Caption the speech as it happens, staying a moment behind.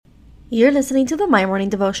You're listening to the My Morning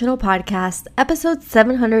Devotional Podcast, episode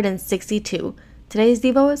 762. Today's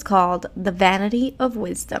Devo is called The Vanity of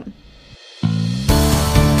Wisdom.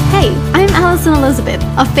 Hey, I'm Allison Elizabeth,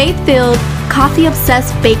 a faith-filled,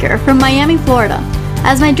 coffee-obsessed baker from Miami, Florida.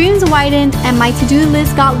 As my dreams widened and my to-do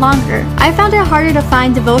list got longer, I found it harder to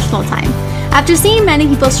find devotional time. After seeing many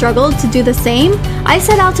people struggle to do the same, I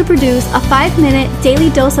set out to produce a 5-minute daily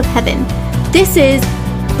dose of heaven. This is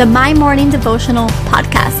the My Morning Devotional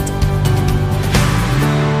Podcast.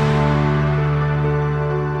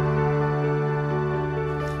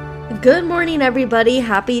 Good morning, everybody.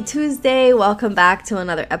 Happy Tuesday. Welcome back to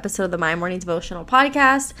another episode of the My Morning Devotional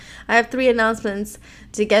Podcast. I have 3 announcements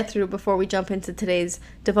to get through before we jump into today's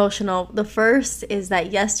devotional. The first is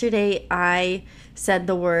that yesterday I said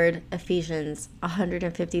the word Ephesians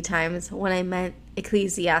 150 times when I meant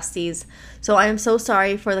Ecclesiastes. So I am so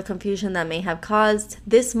sorry for the confusion that may have caused.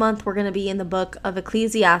 This month we're going to be in the book of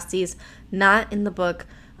Ecclesiastes, not in the book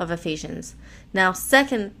of Ephesians. Now,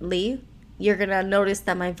 secondly, you're going to notice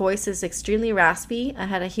that my voice is extremely raspy. I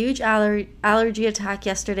had a huge allergy attack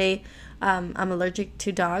yesterday. I'm allergic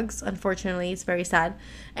to dogs. Unfortunately, it's very sad.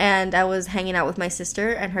 And I was hanging out with my sister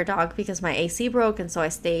and her dog because my AC broke. And so I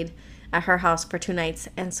stayed at her house for 2 nights.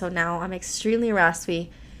 And so now I'm extremely raspy.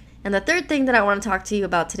 And the third thing that I want to talk to you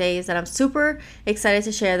about today is that I'm super excited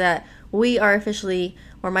to share that we are officially,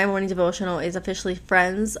 or My Morning Devotional is officially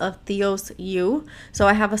friends of Theos U. So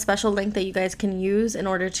I have a special link that you guys can use in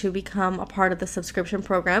order to become a part of the subscription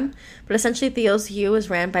program. But essentially, Theos U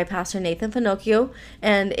is ran by Pastor Nathan Finocchio,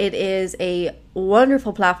 and it is a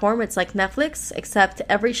wonderful platform. It's like Netflix, except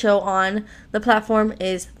every show on the platform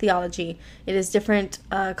is theology. It is different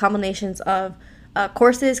combinations of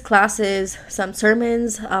courses, classes, some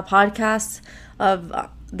sermons, podcasts of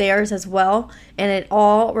theirs as well, and it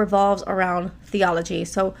all revolves around theology.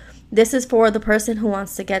 So this is for the person who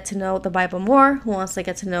wants to get to know the Bible more, who wants to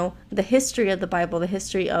get to know the history of the Bible, the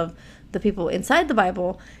history of the people inside the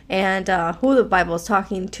Bible, and who the Bible is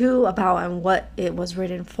talking to about and what it was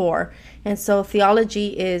written for. And so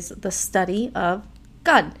theology is the study of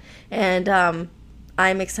God, and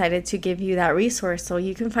I'm excited to give you that resource. So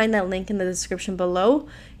you can find that link in the description below,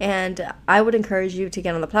 and I would encourage you to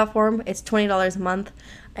get on the platform. It's $20 a month,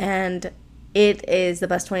 and it is the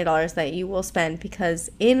best $20 that you will spend, because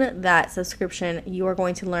in that subscription you are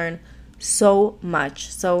going to learn so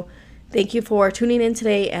much. So thank you for tuning in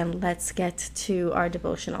today, and let's get to our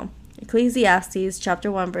devotional. Ecclesiastes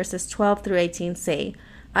chapter 1 verses 12 through 18 say,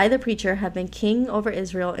 I, the preacher, have been king over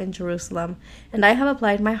Israel in Jerusalem, and I have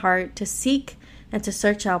applied my heart to seek and to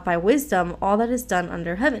search out by wisdom all that is done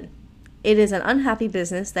under heaven. It is an unhappy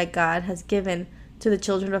business that God has given to the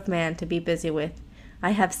children of man to be busy with. I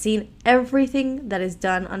have seen everything that is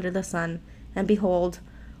done under the sun, and behold,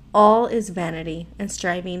 all is vanity and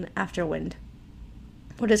striving after wind.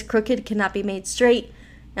 What is crooked cannot be made straight,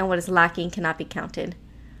 and what is lacking cannot be counted.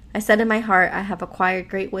 I said in my heart, I have acquired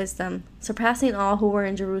great wisdom, surpassing all who were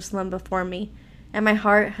in Jerusalem before me, and my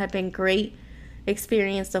heart had been great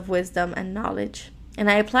experience of wisdom and knowledge. And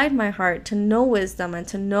I applied my heart to know wisdom and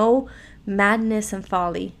to know madness and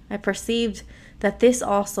folly. I perceived that this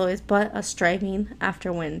also is but a striving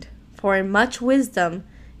after wind. For in much wisdom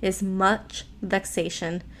is much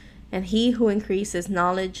vexation, and he who increases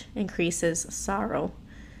knowledge increases sorrow.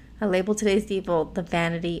 I label today's devotional the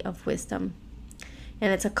vanity of wisdom.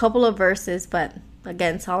 And it's a couple of verses, but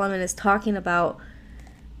again, Solomon is talking about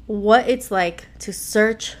what it's like to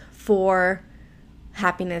search for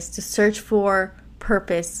happiness, to search for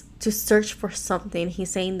purpose, to search for something. He's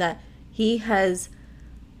saying that he has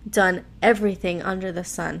done everything under the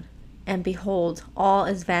sun, and behold, all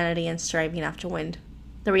is vanity and striving after wind.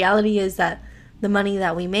 The reality is that the money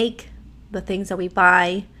that we make, the things that we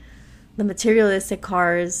buy, the materialistic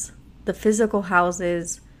cars, the physical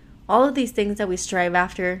houses, all of these things that we strive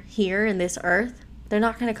after here in this earth, they're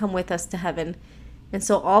not going to come with us to heaven. And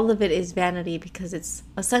so all of it is vanity, because it's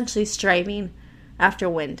essentially striving after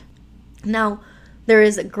wind. Now, there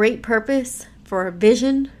is a great purpose for a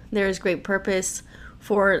vision. There is great purpose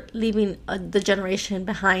for leaving the generation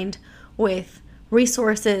behind with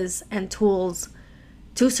resources and tools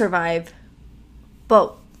to survive.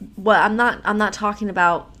 But what I'm not talking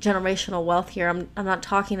about generational wealth here. I'm not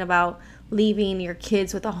talking about leaving your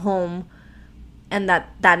kids with a home, and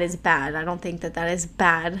that is bad. I don't think that is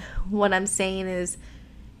bad. What I'm saying is,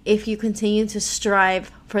 if you continue to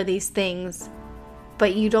strive for these things,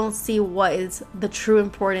 but you don't see what is the true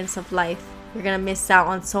importance of life, you're going to miss out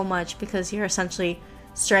on so much, because you're essentially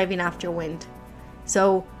striving after wind.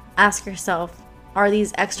 So ask yourself, are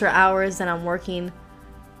these extra hours that I'm working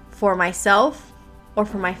for myself or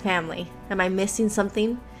for my family? Am I missing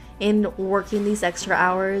something? in working these extra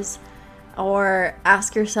hours, or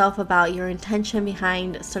ask yourself about your intention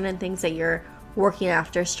behind certain things that you're working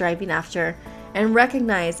after, striving after, and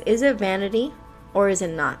recognize, is it vanity or is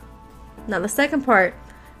it not? Now, the second part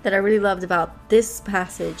that I really loved about this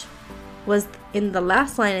passage was in the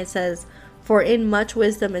last line. It says, "For in much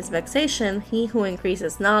wisdom is vexation, he who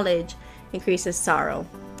increases knowledge increases sorrow."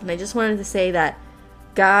 And I just wanted to say that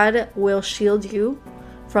God will shield you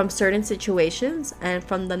from certain situations and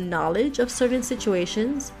from the knowledge of certain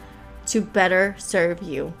situations to better serve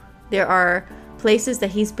you. There are places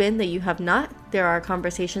that he's been that you have not. There are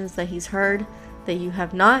conversations that he's heard that you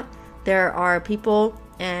have not. There are people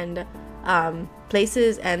and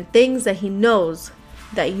places and things that he knows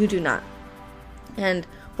that you do not. And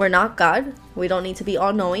we're not God. We don't need to be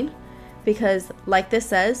all-knowing, because like this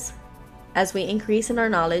says, as we increase in our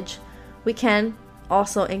knowledge, we can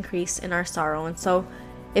also increase in our sorrow. And so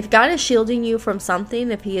if God is shielding you from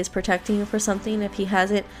something, if he is protecting you for something, if he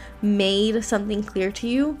hasn't made something clear to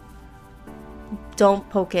you, don't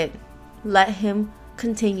poke it. Let him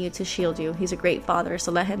continue to shield you. He's a great father,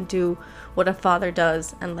 so let him do what a father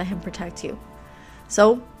does and let him protect you.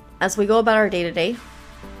 So as we go about our day-to-day,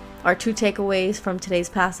 our two takeaways from today's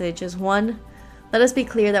passage is, one, let us be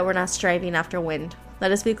clear that we're not striving after wind.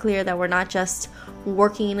 Let us be clear that we're not just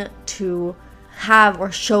working to have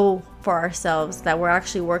or show for ourselves, that we're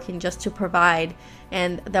actually working just to provide,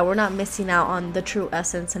 and that we're not missing out on the true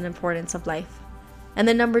essence and importance of life. And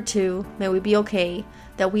then number two, may we be okay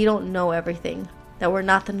that we don't know everything, that we're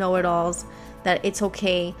not the know-it-alls, that it's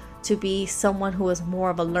okay to be someone who is more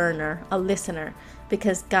of a learner, a listener,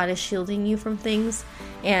 because God is shielding you from things,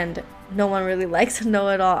 and no one really likes to know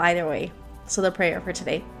it all either way. So the prayer for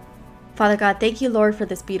today. Father God, thank you, Lord, for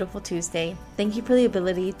this beautiful Tuesday. Thank you for the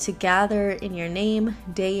ability to gather in your name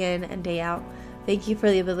day in and day out. Thank you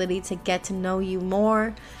for the ability to get to know you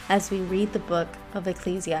more as we read the book of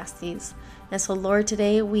Ecclesiastes. And so, Lord,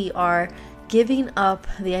 today we are giving up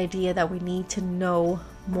the idea that we need to know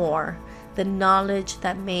more, the knowledge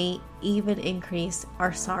that may even increase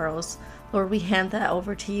our sorrows. Lord, we hand that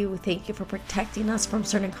over to you. We thank you for protecting us from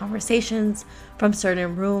certain conversations, from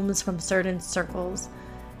certain rooms, from certain circles.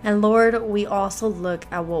 And Lord, we also look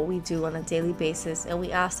at what we do on a daily basis, and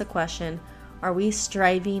we ask the question, are we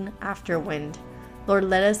striving after wind? Lord,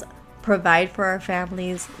 let us provide for our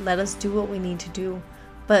families. Let us do what we need to do,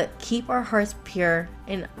 but keep our hearts pure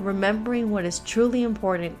in remembering what is truly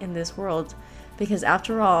important in this world, because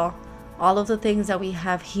after all of the things that we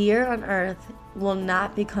have here on earth will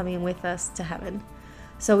not be coming with us to heaven.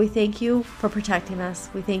 So we thank you for protecting us.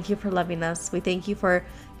 We thank you for loving us. We thank you for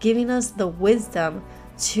giving us the wisdom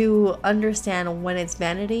to understand when it's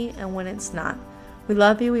vanity and when it's not. We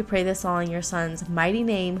love you. We pray this all in your Son's mighty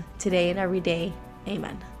name, today and every day.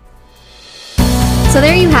 Amen. So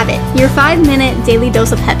there you have it, your 5-minute daily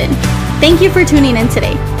dose of heaven. Thank you for tuning in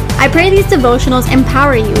today. I pray these devotionals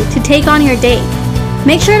empower you to take on your day.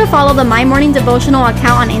 Make sure to follow the My Morning Devotional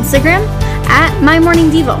account on Instagram at My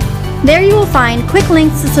Morning Devo. There you will find quick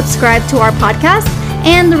links to subscribe to our podcast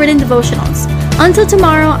and the written devotionals. Until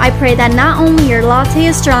tomorrow, I pray that not only your latte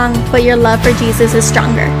is strong, but your love for Jesus is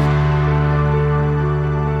stronger.